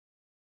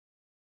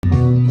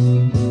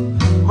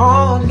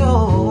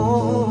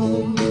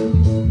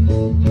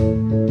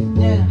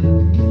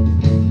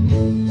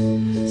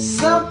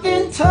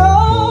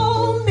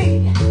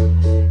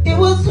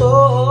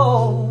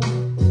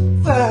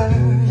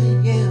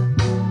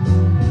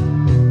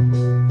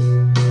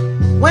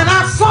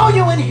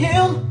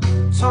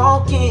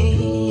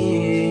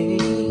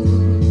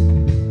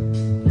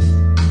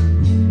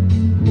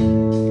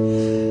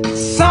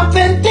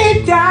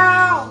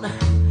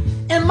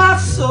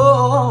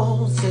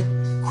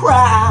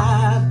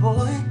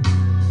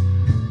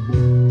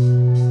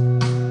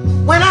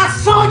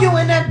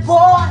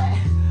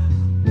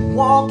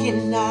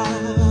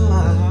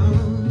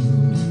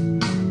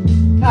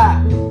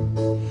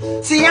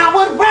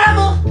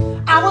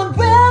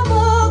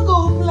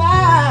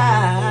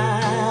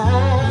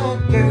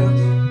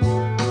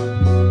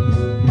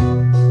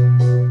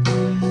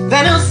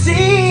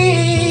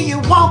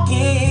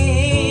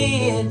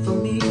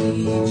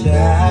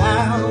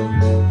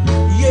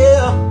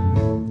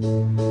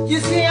You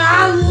see,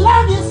 I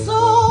love you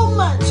so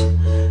much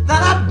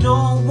that I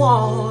don't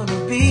want to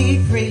be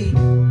free.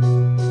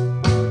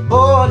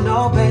 Oh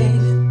no, baby.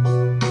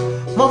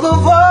 Most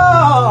of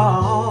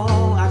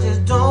all, I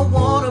just don't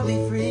want to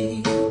be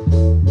free.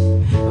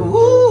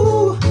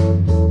 Ooh.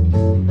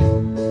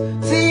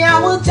 See, I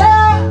was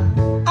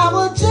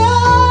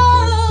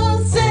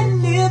just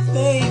sitting here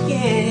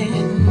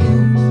thinking,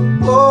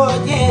 oh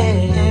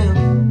yeah,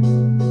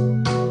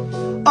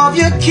 of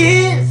your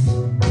kiss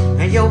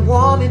and your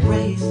warm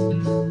embrace.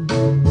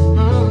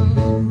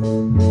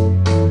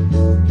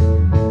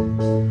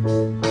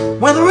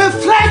 When the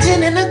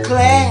reflection in the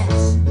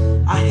glass,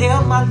 I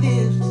held my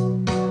lips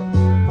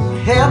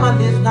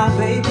now,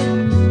 baby.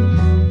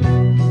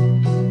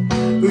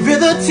 With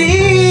the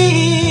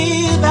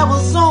tears that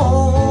was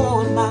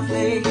on my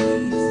face.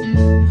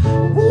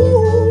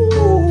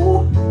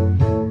 Ooh.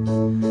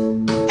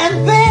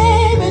 And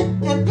baby,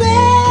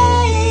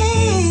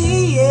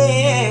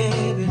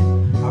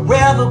 I'd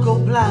rather go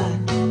blind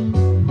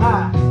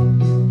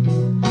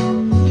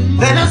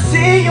than to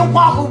see you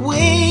walk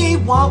away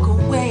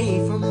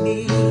from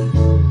me.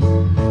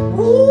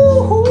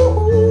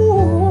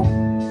 Ooh.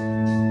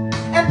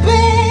 And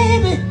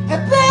baby,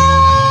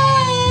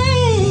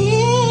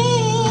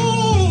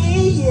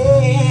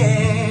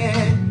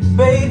 yeah,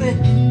 baby,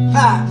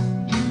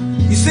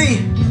 you see,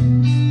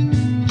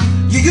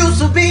 you used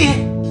to be,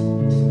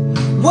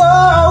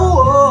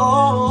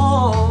 whoa,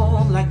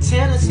 like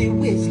Tennessee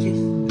whiskey.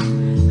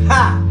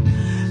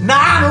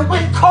 Now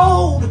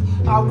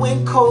I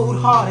went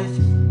cold-hearted.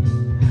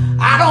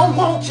 I don't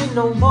want you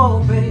no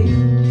more, baby.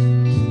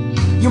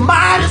 You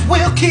might as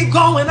well keep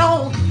going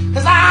on,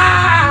 'cause I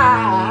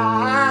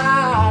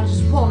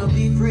just wanna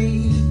be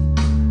free.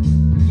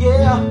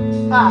 Yeah,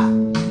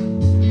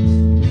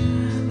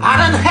 I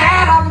done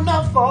had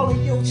enough all of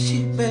your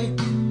shit, baby.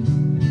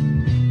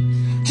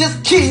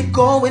 Just keep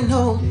going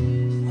on.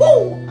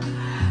 Woo!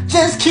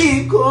 Just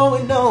keep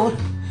going on.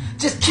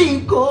 Just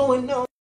keep going on.